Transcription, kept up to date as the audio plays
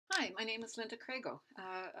Hi, my name is Linda Crago.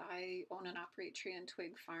 I own and operate Tree and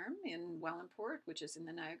Twig Farm in Wellandport, which is in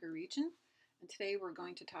the Niagara region. And today we're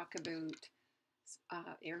going to talk about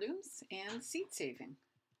heirlooms and seed saving.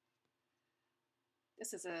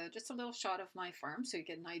 This is just a little shot of my farm so you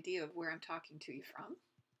get an idea of where I'm talking to you from.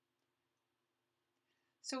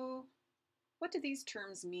 So what do these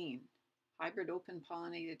terms mean? Hybrid open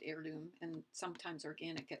pollinated heirloom and sometimes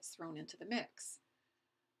organic gets thrown into the mix.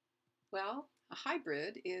 Well, a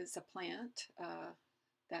hybrid is a plant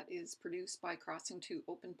that is produced by crossing two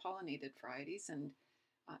open pollinated varieties and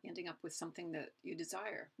ending up with something that you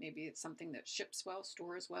desire. Maybe it's something that ships well,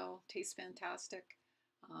 stores well, tastes fantastic,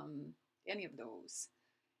 any of those.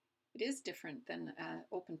 It is different than an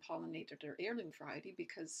open pollinated or heirloom variety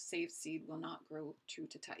because saved seed will not grow true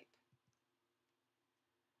to type.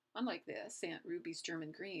 Unlike this, Aunt Ruby's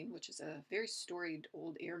German Green, which is a very storied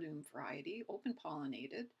old heirloom variety, open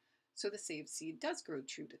pollinated, so the saved seed does grow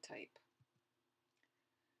true to type.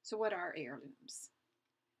 So what are heirlooms?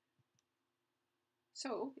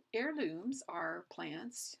 So heirlooms are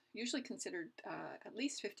plants usually considered at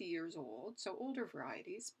least 50 years old, so older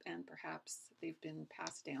varieties, and perhaps they've been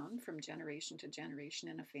passed down from generation to generation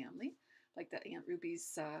in a family, like the Aunt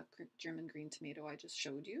Ruby's German green tomato I just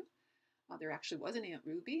showed you. There actually was an Aunt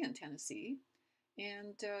Ruby in Tennessee,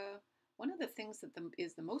 and one of the things that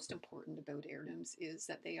is the most important about heirlooms is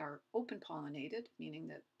that they are open pollinated, meaning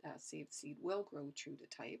that saved seed will grow true to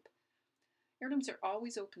type. Heirlooms are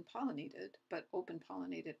always open pollinated, but open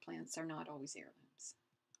pollinated plants are not always heirlooms.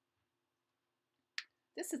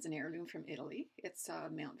 This is an heirloom from Italy. It's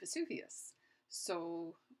Mount Vesuvius.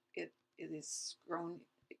 So it is grown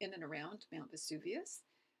in and around Mount Vesuvius.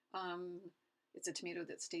 It's a tomato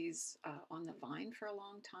that stays on the vine for a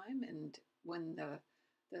long time, and when the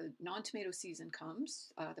non-tomato season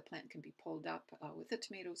comes, the plant can be pulled up with the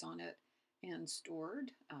tomatoes on it and stored,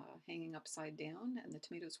 hanging upside down, and the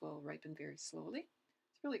tomatoes will ripen very slowly.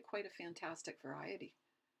 It's really quite a fantastic variety.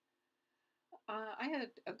 I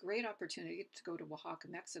had a great opportunity to go to Oaxaca,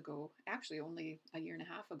 Mexico, actually only a year and a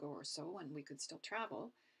half ago or so, when we could still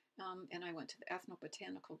travel. And I went to the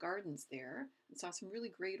ethnobotanical gardens there and saw some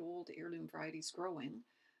really great old heirloom varieties growing.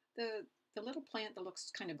 The little plant that looks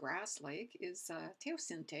kind of grass-like is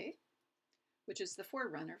teosinte, which is the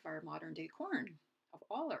forerunner of our modern-day corn, of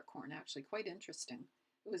all our corn, actually. Quite interesting.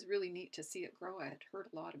 It was really neat to see it grow. I had heard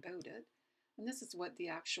a lot about it. And this is what the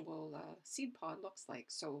actual seed pod looks like.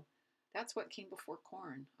 So that's what came before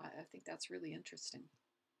corn. I think that's really interesting.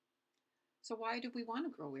 So why do we want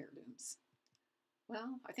to grow heirlooms?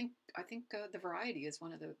 Well, I think the variety is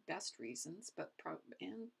one of the best reasons,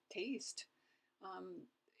 and taste.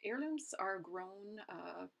 Heirlooms are grown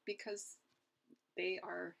because they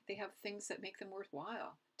have things that make them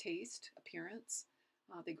worthwhile: taste, appearance.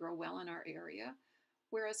 They grow well in our area,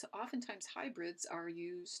 whereas oftentimes hybrids are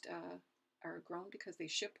grown because they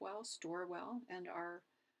ship well, store well, and are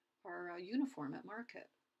uniform at market.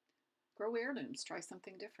 Grow heirlooms. Try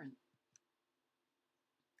something different.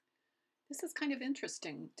 This is kind of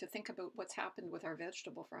interesting to think about what's happened with our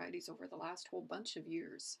vegetable varieties over the last whole bunch of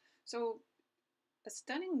years. So a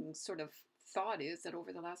stunning sort of thought is that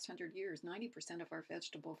over the last 100 years, 90% of our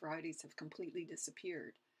vegetable varieties have completely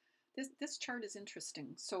disappeared. This chart is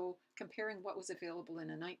interesting. So comparing what was available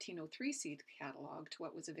in a 1903 seed catalog to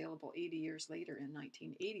what was available 80 years later in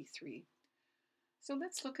 1983. So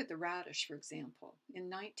let's look at the radish, for example. In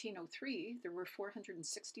 1903, there were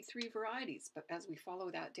 463 varieties, but as we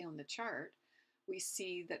follow that down the chart, we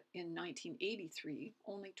see that in 1983,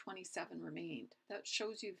 only 27 remained. That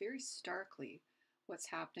shows you very starkly what's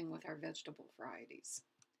happening with our vegetable varieties.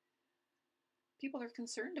 People are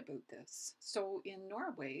concerned about this. So in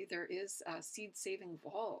Norway, there is a seed-saving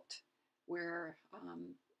vault where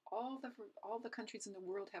all the countries in the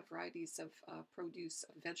world have varieties of produce,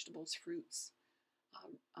 of vegetables, fruits,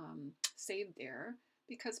 saved there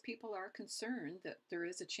because people are concerned that there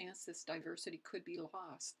is a chance this diversity could be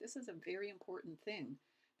lost. This is a very important thing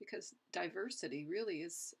because diversity really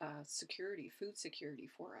is security, food security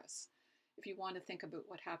for us. If you want to think about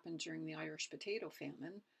what happened during the Irish potato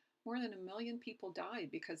famine, more than 1 million people died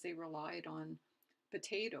because they relied on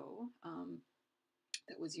potato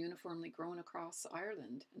that was uniformly grown across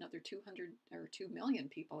Ireland. Another 2 million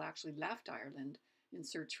people actually left Ireland in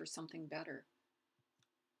search for something better.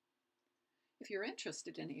 If you're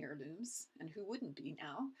interested in heirlooms, and who wouldn't be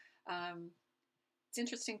now, it's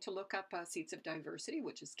interesting to look up Seeds of Diversity,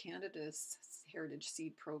 which is Canada's heritage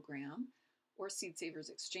seed program, or Seed Savers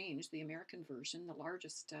Exchange, the American version, the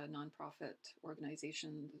largest nonprofit organization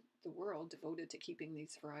in the world devoted to keeping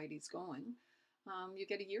these varieties going. You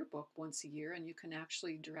get a yearbook once a year, and you can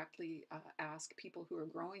actually directly ask people who are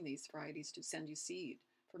growing these varieties to send you seed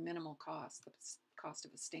for minimal cost, the cost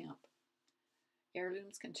of a stamp.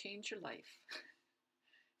 Heirlooms can change your life.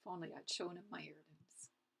 If only I'd shown him my heirlooms.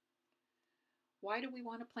 Why do we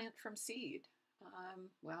want to plant from seed?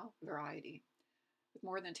 Well, variety. With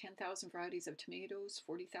more than 10,000 varieties of tomatoes,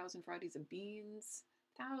 40,000 varieties of beans,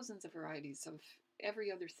 thousands of varieties of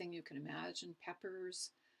every other thing you can imagine, peppers,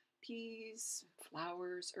 peas,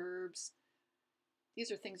 flowers, herbs.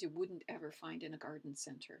 These are things you wouldn't ever find in a garden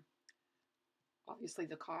center. Obviously,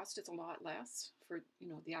 the cost is a lot less for,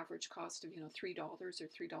 the average cost of, $3 or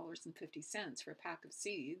 $3.50 for a pack of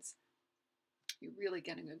seeds. You're really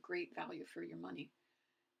getting a great value for your money.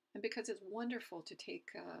 And because it's wonderful to take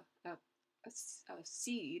a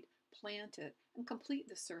seed, plant it, and complete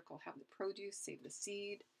the circle, have the produce, save the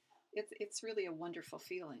seed. It's really a wonderful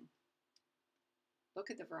feeling. Look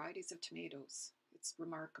at the varieties of tomatoes. It's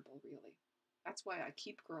remarkable, really. That's why I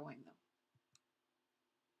keep growing them.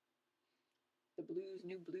 The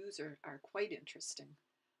new blues are quite interesting,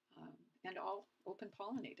 and all open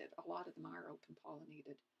pollinated. A lot of them are open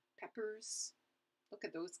pollinated. Peppers, look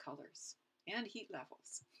at those colors, and heat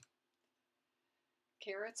levels.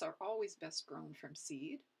 Carrots are always best grown from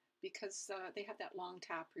seed because they have that long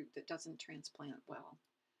taproot that doesn't transplant well.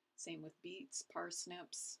 Same with beets,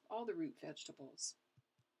 parsnips, all the root vegetables.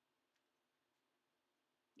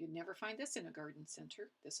 You'd never find this in a garden center.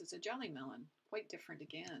 This is a jelly melon, quite different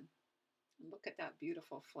again. And look at that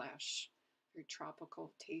beautiful flesh, very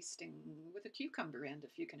tropical tasting with a cucumber end,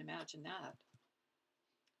 if you can imagine that.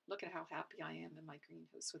 Look at how happy I am in my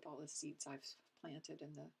greenhouse with all the seeds I've planted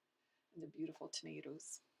and the beautiful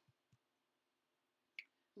tomatoes.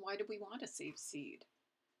 Why do we want to save seed?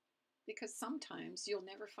 Because sometimes you'll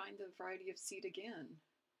never find the variety of seed again.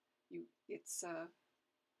 It's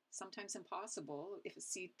sometimes impossible if a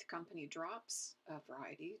seed company drops a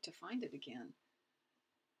variety to find it again.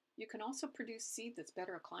 You can also produce seed that's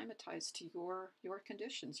better acclimatized to your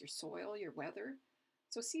conditions, your soil, your weather.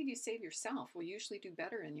 So seed you save yourself will usually do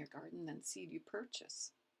better in your garden than seed you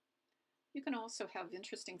purchase. You can also have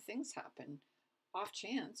interesting things happen. Off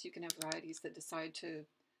chance, you can have varieties that decide to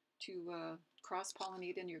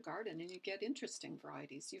cross-pollinate in your garden, and you get interesting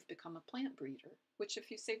varieties. You've become a plant breeder, which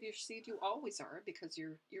if you save your seed, you always are because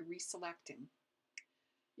you're reselecting.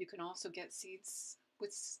 You can also get seeds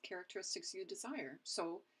with characteristics you desire.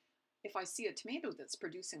 So if I see a tomato that's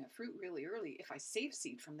producing a fruit really early, if I save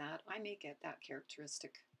seed from that, I may get that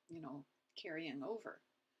characteristic, carrying over.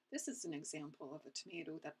 This is an example of a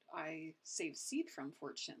tomato that I saved seed from,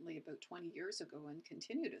 fortunately, about 20 years ago and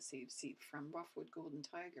continue to save seed from, Roughwood Golden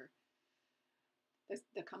Tiger.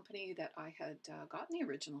 The company that I had gotten the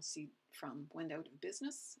original seed from went out of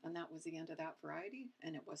business, and that was the end of that variety,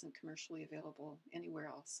 and it wasn't commercially available anywhere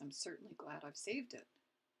else. I'm certainly glad I've saved it.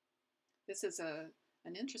 This is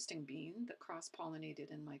an interesting bean that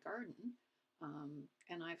cross-pollinated in my garden,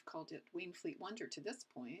 and I've called it Wainfleet Wonder to this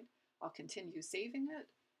point. I'll continue saving it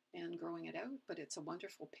and growing it out, but it's a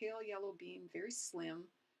wonderful pale yellow bean, very slim,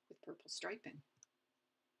 with purple striping.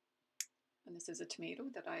 And this is a tomato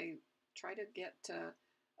that I try to get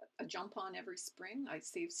a jump on every spring. I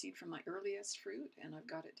save seed from my earliest fruit, and I've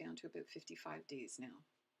got it down to about 55 days now.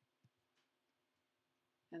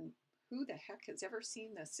 And who the heck has ever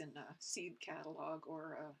seen this in a seed catalog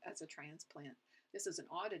or as a transplant? This is an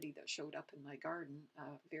oddity that showed up in my garden,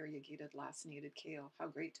 variegated lacinated kale. How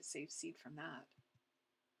great to save seed from that.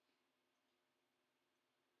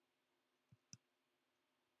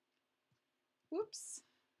 Whoops.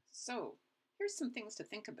 So here's some things to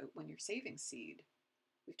think about when you're saving seed.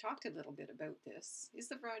 We've talked a little bit about this. Is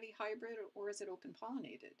the variety hybrid or is it open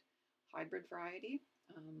pollinated? Hybrid variety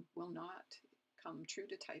will not come true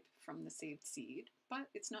to type from the saved seed, but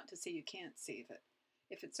it's not to say you can't save it.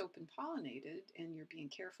 If it's open pollinated and you're being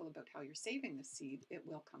careful about how you're saving the seed, it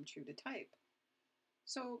will come true to type.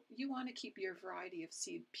 So you want to keep your variety of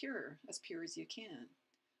seed pure as you can.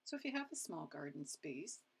 So if you have a small garden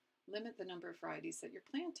space, limit the number of varieties that you're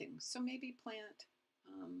planting. So maybe plant,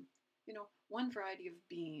 one variety of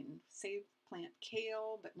bean. Say plant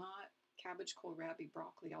kale, but not cabbage, kohlrabi,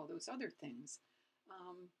 broccoli, all those other things.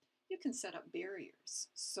 You can set up barriers.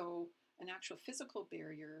 So an actual physical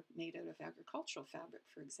barrier made out of agricultural fabric,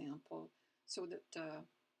 for example, so that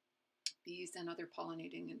bees and other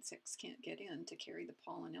pollinating insects can't get in to carry the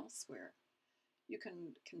pollen elsewhere. You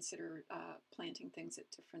can consider planting things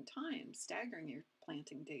at different times, staggering your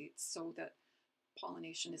planting dates so that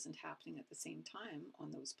pollination isn't happening at the same time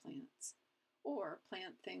on those plants. Or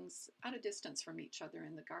plant things at a distance from each other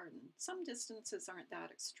in the garden. Some distances aren't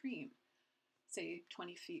that extreme, say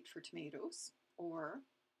 20 feet for tomatoes, or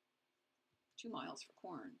 2 miles for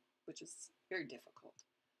corn, which is very difficult.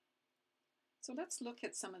 So let's look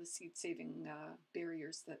at some of the seed-saving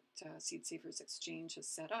barriers that Seed Savers Exchange has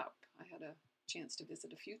set up. I had a chance to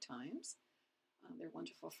visit a few times their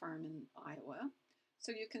wonderful farm in Iowa.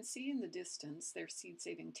 So you can see in the distance their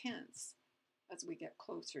seed-saving tents. As we get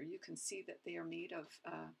closer, you can see that they are made of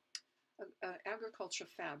agricultural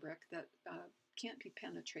fabric that can't be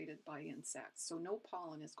penetrated by insects. So no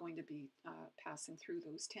pollen is going to be passing through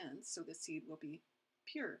those tents, so the seed will be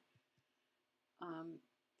pure.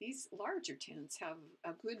 These larger tents have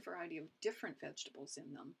a good variety of different vegetables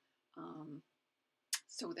in them,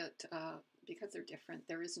 so that because they're different,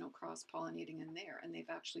 there is no cross-pollinating in there, and they've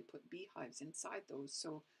actually put beehives inside those,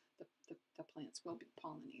 so the plants will be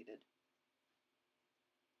pollinated.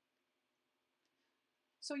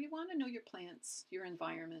 So you want to know your plants, your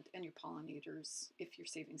environment, and your pollinators if you're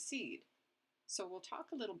saving seed. So we'll talk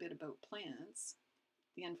a little bit about plants.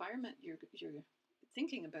 The environment you're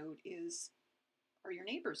thinking about is, are your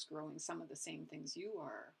neighbors growing some of the same things you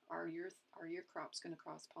are? Are your crops going to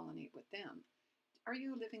cross-pollinate with them? Are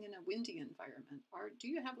you living in a windy environment? Do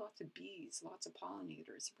you have lots of bees, lots of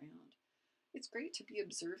pollinators around? It's great to be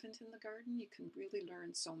observant in the garden. You can really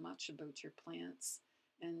learn so much about your plants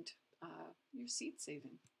and your seed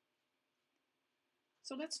saving.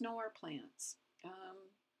 So let's know our plants.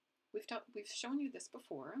 We've shown you this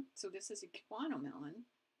before. So this is a guano melon.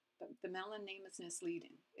 But the melon name is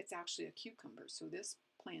misleading. It's actually a cucumber, so this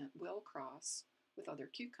plant will cross with other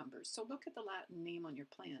cucumbers. So look at the Latin name on your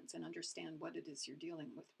plants and understand what it is you're dealing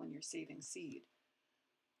with when you're saving seed.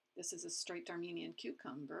 This is a striped Armenian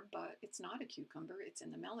cucumber, but it's not a cucumber, it's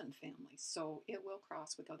in the melon family, so it will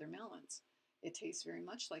cross with other melons. It tastes very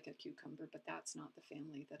much like a cucumber, but that's not the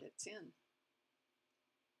family that it's in.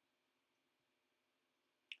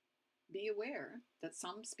 Be aware that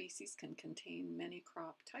some species can contain many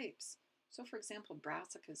crop types. So for example,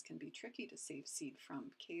 brassicas can be tricky to save seed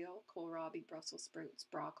from. Kale, kohlrabi, Brussels sprouts,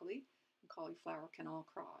 broccoli, and cauliflower can all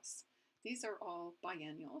cross. These are all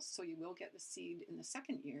biennials, so you will get the seed in the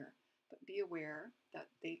second year, but be aware that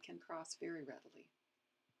they can cross very readily.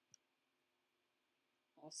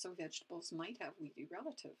 Also, vegetables might have weedy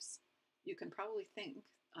relatives. You can probably think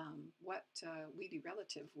what weedy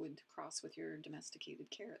relative would cross with your domesticated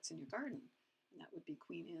carrots in your garden. And that would be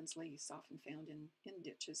Queen Anne's lace, often found in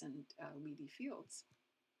ditches and weedy fields.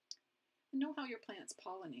 And know how your plants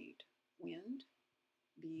pollinate. Wind,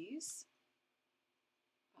 bees.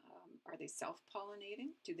 Are they self-pollinating?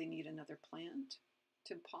 Do they need another plant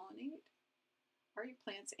to pollinate? Are your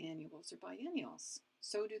plants annuals or biennials?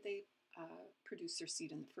 So do they produce their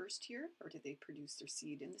seed in the first year, or do they produce their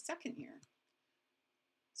seed in the second year?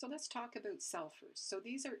 So let's talk about selfers. So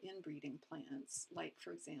these are inbreeding plants, like,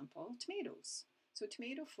 for example, tomatoes. So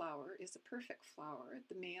tomato flower is a perfect flower.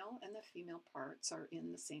 The male and the female parts are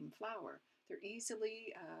in the same flower. They're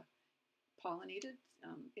easily pollinated.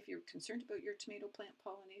 If you're concerned about your tomato plant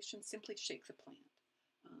pollination, simply shake the plant,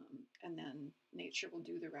 and then nature will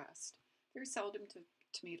do the rest. Very seldom do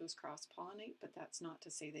tomatoes cross-pollinate, but that's not to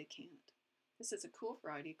say they can't. This is a cool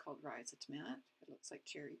variety called Rhizotomat. It looks like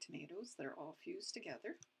cherry tomatoes that are all fused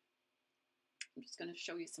together. I'm just going to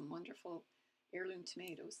show you some wonderful heirloom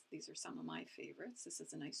tomatoes. These are some of my favorites. This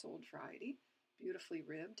is a nice old variety, beautifully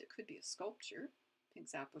ribbed. It could be a sculpture, pink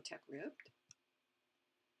Zapotec ribbed.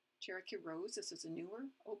 Cherokee Rose, this is a newer,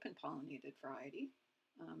 open-pollinated variety,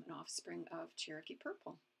 an offspring of Cherokee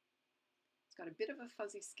Purple. It's got a bit of a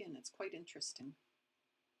fuzzy skin. It's quite interesting.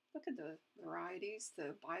 Look at the varieties,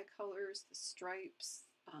 the bicolors, the stripes,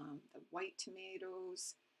 the white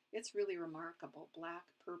tomatoes. It's really remarkable. Black,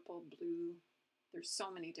 purple, blue. There's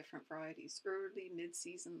so many different varieties. Early,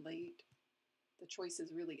 mid-season, late. The choice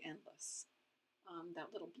is really endless.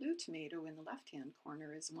 That little blue tomato in the left-hand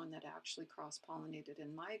corner is one that actually cross-pollinated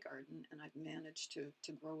in my garden, and I've managed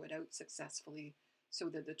to grow it out successfully so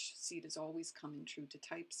that the seed is always coming true to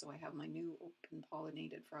type. So I have my new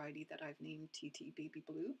open-pollinated variety that I've named TT Baby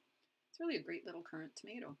Blue. It's really a great little currant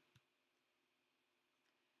tomato.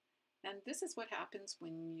 And this is what happens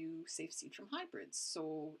when you save seed from hybrids.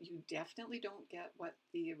 So you definitely don't get what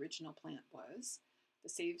the original plant was. The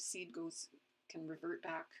saved seed can revert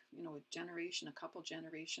back, a generation, a couple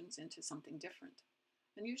generations into something different.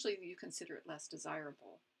 And usually you consider it less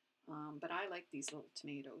desirable. But I like these little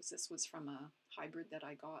tomatoes. This was from a hybrid that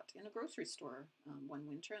I got in a grocery store one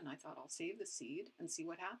winter, and I thought I'll save the seed and see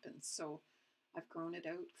what happens. So I've grown it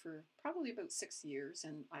out for probably about 6 years,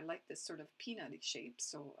 and I like this sort of peanutty shape,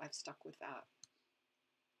 so I've stuck with that.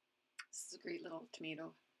 This is a great little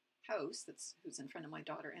tomato house who's in front of my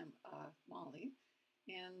daughter, Molly.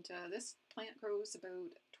 And this plant grows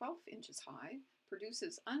about 12 inches high,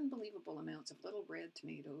 produces unbelievable amounts of little red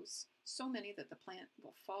tomatoes, so many that the plant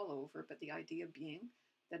will fall over, but the idea being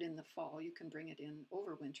that in the fall you can bring it in,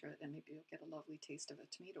 overwinter it, and maybe you'll get a lovely taste of a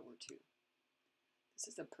tomato or two. This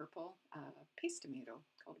is a purple paste tomato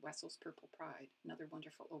called Wessel's Purple Pride, another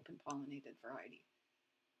wonderful open pollinated variety.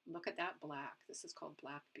 Look at that black. This is called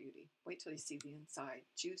Black Beauty. Wait till you see the inside.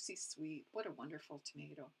 Juicy, sweet. What a wonderful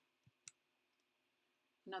tomato.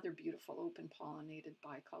 Another beautiful open pollinated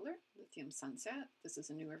bicolor, Lithium Sunset. This is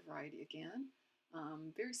a newer variety again.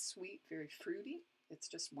 Very sweet, very fruity. It's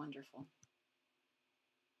just wonderful.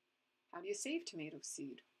 How do you save tomato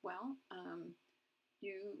seed? Well,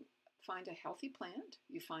 you find a healthy plant.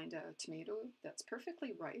 You find a tomato that's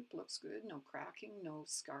perfectly ripe, looks good, no cracking, no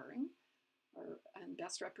scarring, and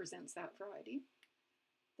best represents that variety.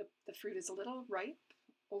 The fruit is a little ripe,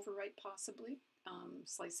 overripe possibly.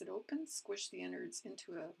 Slice it open, squish the innards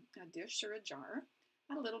into a dish or a jar,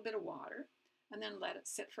 add a little bit of water, and then let it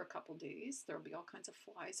sit for a couple days. There'll be all kinds of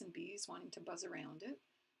flies and bees wanting to buzz around it,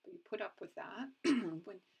 but you put up with that.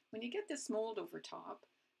 When you get this mold over top,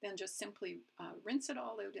 then just simply rinse it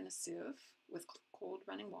all out in a sieve with cold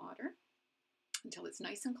running water until it's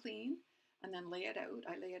nice and clean, and then lay it out.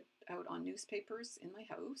 I lay it out on newspapers in my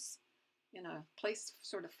house in a place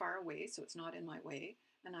sort of far away so it's not in my way,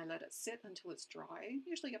 and I let it sit until it's dry,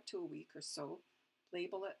 usually up to a week or so.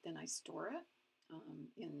 Label it, then I store it.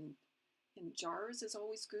 In jars is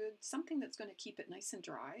always good. Something that's going to keep it nice and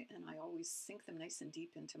dry, and I always sink them nice and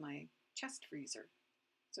deep into my chest freezer.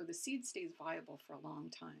 So the seed stays viable for a long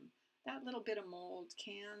time. That little bit of mold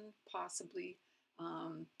can possibly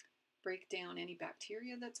break down any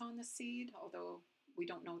bacteria that's on the seed, although we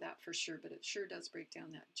don't know that for sure, but it sure does break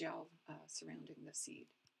down that gel surrounding the seed.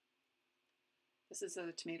 This is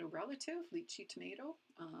a tomato relative, lychee tomato.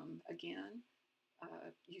 Again,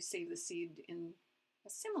 you save the seed in a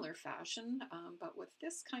similar fashion, but with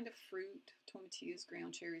this kind of fruit, tomatillos,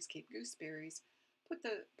 ground cherries, Cape gooseberries, put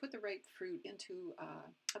the ripe fruit into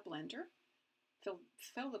a blender.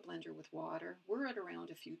 Fill the blender with water, whir it around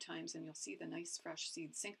a few times, and you'll see the nice fresh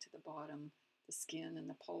seed sink to the bottom. The skin and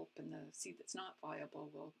the pulp and the seed that's not viable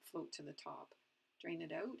will float to the top. Drain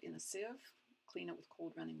it out in a sieve, clean it with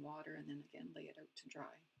cold running water, and then again lay it out to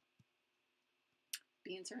dry.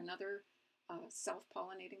 Beans are another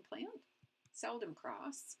self-pollinating plant. Seldom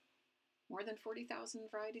cross. More than 40,000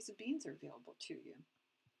 varieties of beans are available to you.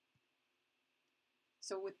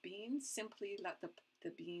 So with beans, simply let the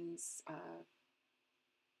beans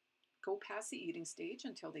go past the eating stage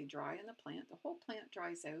until they dry in the plant. The whole plant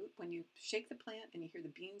dries out. When you shake the plant and you hear the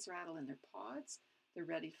beans rattle in their pods, they're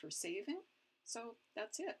ready for saving. So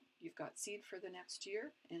that's it. You've got seed for the next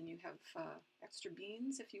year, and you have extra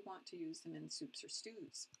beans if you want to use them in soups or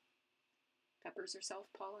stews. Peppers are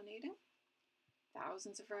self-pollinating.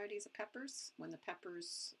 Thousands of varieties of peppers. When the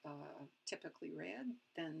pepper's typically red,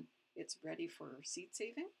 then it's ready for seed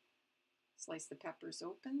saving. Slice the peppers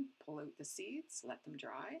open, pull out the seeds, let them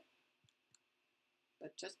dry.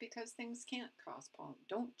 But just because things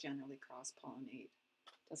don't generally cross-pollinate,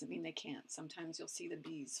 doesn't mean they can't. Sometimes you'll see the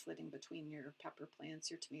bees flitting between your pepper plants,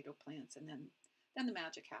 your tomato plants, and then the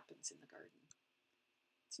magic happens in the garden.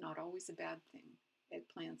 It's not always a bad thing.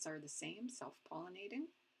 Eggplants are the same, self-pollinating.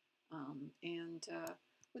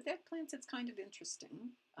 With eggplants, it's kind of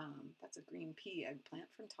interesting. That's a green pea eggplant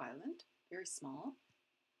from Thailand, very small.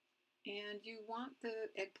 And you want the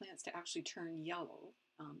eggplants to actually turn yellow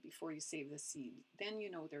before you save the seed. Then you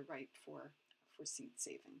know they're ripe for seed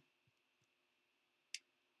saving.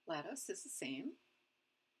 Lettuce is the same.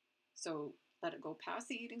 So let it go past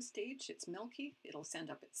the eating stage. It's milky. It'll send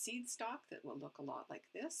up its seed stalk that will look a lot like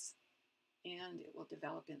this. And it will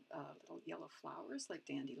develop in little yellow flowers like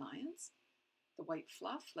dandelions. The white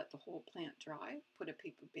fluff, let the whole plant dry. Put a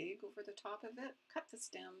paper bag over the top of it. Cut the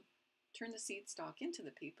stem. Turn the seed stalk into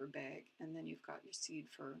the paper bag. And then you've got your seed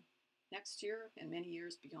for next year and many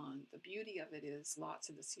years beyond. The beauty of it is lots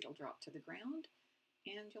of the seed will drop to the ground,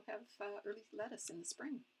 and you'll have early lettuce in the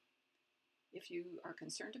spring. If you are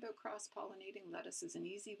concerned about cross-pollinating, lettuce is an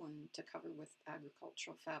easy one to cover with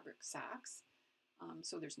agricultural fabric sacks,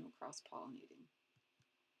 so there's no cross-pollinating.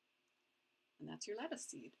 And that's your lettuce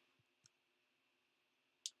seed.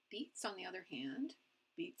 Beets, on the other hand,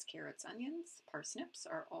 beets, carrots, onions, parsnips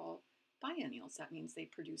are all biennials. That means they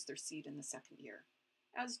produce their seed in the second year,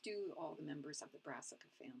 as do all the members of the brassica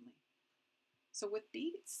family. So with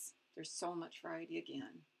beets, there's so much variety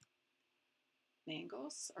again.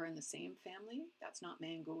 Mangoes are in the same family. That's not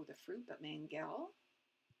mango the fruit, but mangel.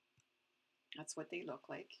 That's what they look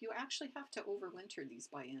like. You actually have to overwinter these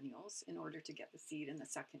biennials in order to get the seed in the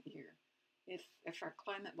second year. If our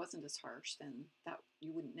climate wasn't as harsh, then that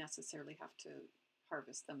you wouldn't necessarily have to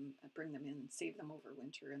harvest them, bring them in, save them over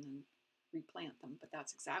winter, and then replant them. But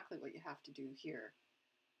that's exactly what you have to do here.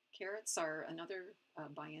 Carrots are another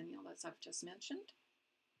biennial, as I've just mentioned.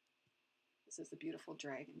 This is the beautiful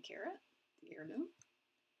dragon carrot, the heirloom.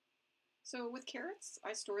 So with carrots,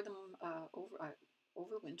 I store them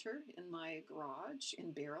over winter in my garage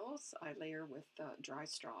in barrels. I layer with dry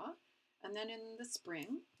straw. And then in the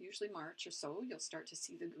spring, usually March or so, you'll start to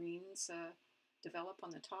see the greens develop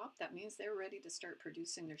on the top. That means they're ready to start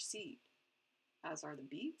producing their seed, as are the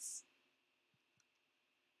beets.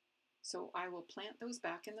 So I will plant those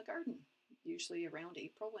back in the garden, usually around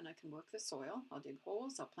April when I can work the soil. I'll dig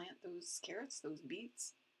holes, I'll plant those carrots, those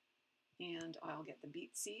beets, and I'll get the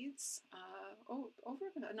beet seeds. Over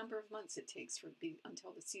a number of months it takes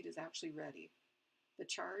until the seed is actually ready. The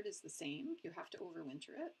chard is the same. You have to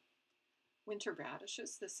overwinter it. Winter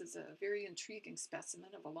radishes. This is a very intriguing specimen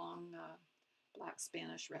of a long black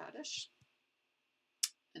Spanish radish.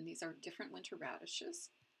 And these are different winter radishes,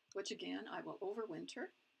 which again I will overwinter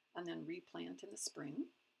and then replant in the spring.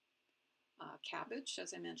 Cabbage,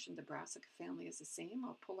 as I mentioned, the brassica family is the same.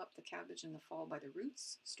 I'll pull up the cabbage in the fall by the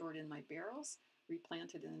roots, store it in my barrels,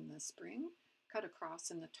 replant it in the spring, cut a cross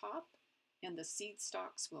in the top, and the seed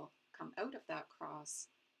stalks will come out of that cross,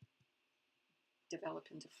 develop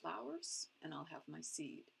into flowers, and I'll have my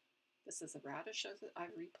seed. This is a radish that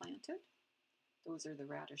I've replanted. Those are the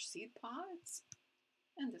radish seed pods,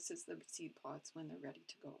 and this is the seed pods when they're ready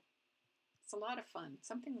to go. It's a lot of fun,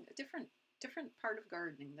 a different part of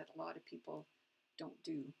gardening that a lot of people don't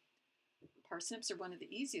do. Parsnips are one of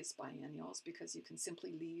the easiest biennials because you can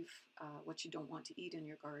simply leave what you don't want to eat in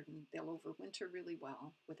your garden. They'll overwinter really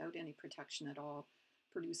well without any protection at all,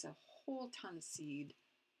 produce a whole ton of seed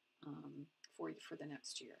for you for the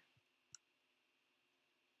next year.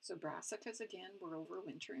 So brassicas, again, we're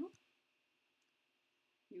overwintering.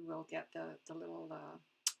 You will get the little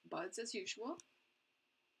buds as usual,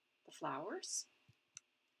 the flowers,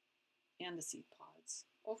 and the seed pods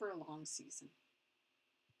over a long season.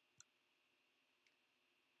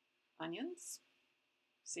 Onions,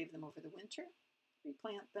 save them over the winter,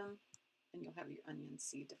 replant them, and you'll have your onion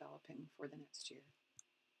seed developing for the next year.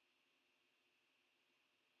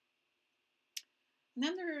 And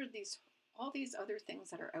then there are all these other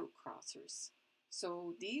things that are outcrossers.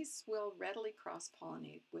 So these will readily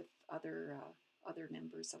cross-pollinate with other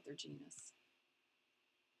members of their genus.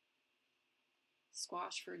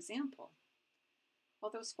 Squash, for example.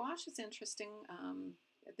 Although squash is interesting,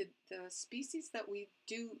 the species that we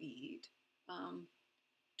do eat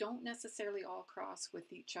don't necessarily all cross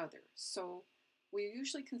with each other. So we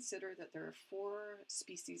usually consider that there are 4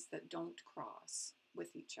 species that don't cross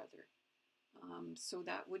with each other. So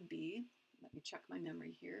that would be, let me check my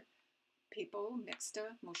memory here, Pepo,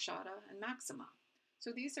 Mixta, Moschata, and Maxima.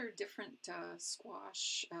 So these are different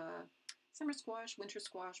squash, summer squash, winter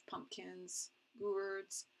squash, pumpkins,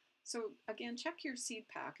 gourds. So again, check your seed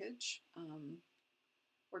package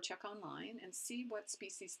or check online and see what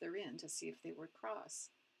species they're in to see if they would cross.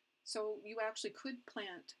 So you actually could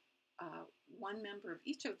plant one member of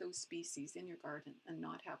each of those species in your garden and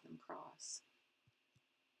not have them cross.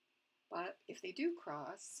 But if they do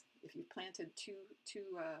cross, if you've planted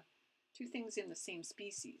two things in the same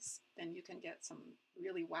species, then you can get some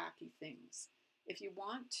really wacky things. If you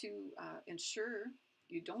want to ensure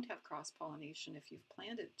you don't have cross-pollination, if you've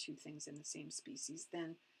planted 2 things in the same species,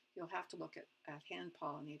 then you'll have to look at hand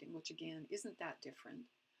pollinating, which again isn't that different.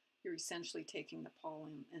 You're essentially taking the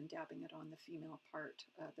pollen and dabbing it on the female part,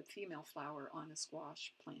 the female flower on a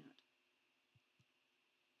squash plant.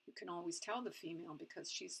 You can always tell the female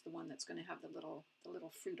because she's the one that's going to have the little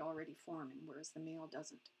fruit already forming, whereas the male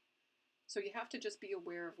doesn't. So you have to just be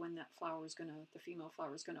aware of when that the female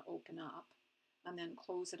flower is going to open up, and then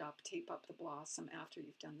close it up, tape up the blossom after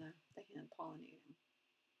you've done the hand pollinating.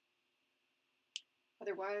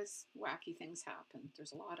 Otherwise, wacky things happen.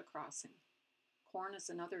 There's a lot of crossing. Corn is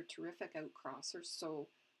another terrific outcrosser, so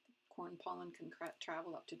corn pollen can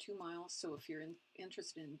travel up to 2 miles, so if you're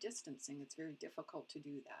interested in distancing, it's very difficult to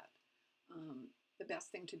do that. The best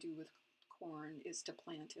thing to do with corn is to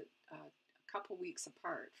plant it a couple weeks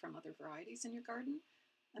apart from other varieties in your garden,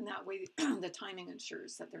 and that way the timing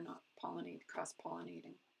ensures that they're not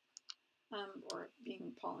cross-pollinating or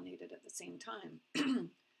being pollinated at the same time.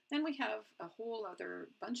 Then we have a whole other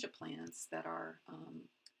bunch of plants that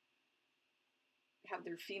have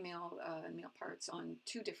their female and male parts on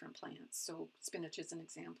 2 different plants. So spinach is an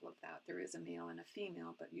example of that. There is a male and a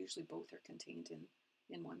female, but usually both are contained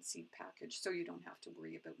in one seed package, so you don't have to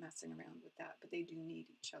worry about messing around with that, but they do need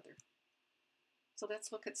each other. So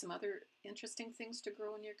let's look at some other interesting things to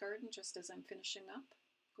grow in your garden just as I'm finishing up.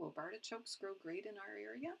 Globe artichokes grow great in our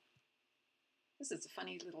area. This is a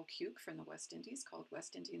funny little cuke from the West Indies called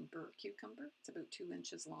West Indian burr cucumber. It's about 2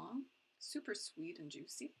 inches long, super sweet and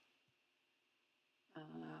juicy.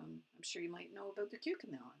 I'm sure you might know about the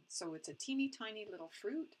cucamelon. So it's a teeny tiny little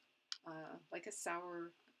fruit, like a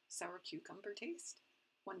sour cucumber taste.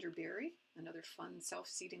 Wonderberry, another fun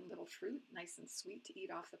self-seeding little fruit, nice and sweet to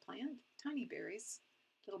eat off the plant. Tiny berries,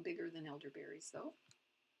 a little bigger than elderberries though.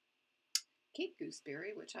 Cape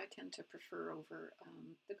gooseberry, which I tend to prefer over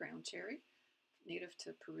the ground cherry, native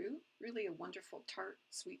to Peru. Really a wonderful tart,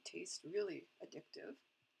 sweet taste, really addictive.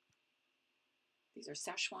 These are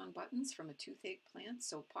Szechuan buttons from a toothache plant,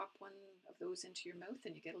 so pop one of those into your mouth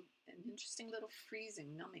and you get an interesting little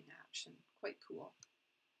freezing, numbing action. Quite cool.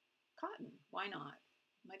 Cotton, why not?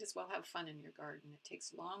 Might as well have fun in your garden. It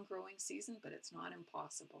takes a long growing season, but it's not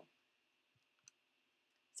impossible.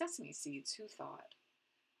 Sesame seeds, who thought?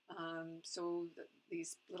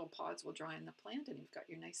 These little pods will dry in the plant and you've got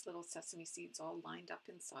your nice little sesame seeds all lined up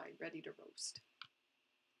inside, ready to roast.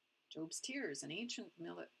 Job's tears, an ancient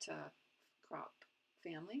millet crop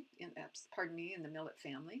family, in the millet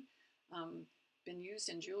family. Been used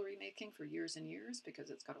in jewelry making for years and years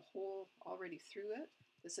because it's got a hole already through it.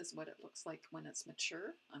 This is what it looks like when it's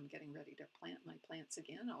mature. I'm getting ready to plant my plants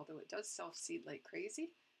again, although it does self-seed like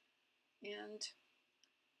crazy. And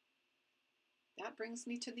that brings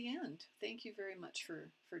me to the end. Thank you very much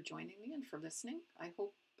for joining me and for listening. I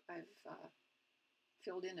hope I've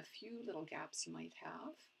filled in a few little gaps you might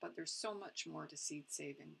have, but there's so much more to seed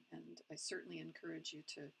saving, and I certainly encourage you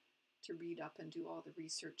to read up and do all the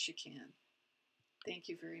research you can. Thank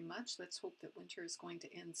you very much. Let's hope that winter is going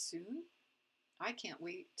to end soon. I can't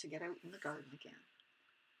wait to get out in the garden again.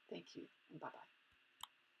 Thank you, and bye-bye.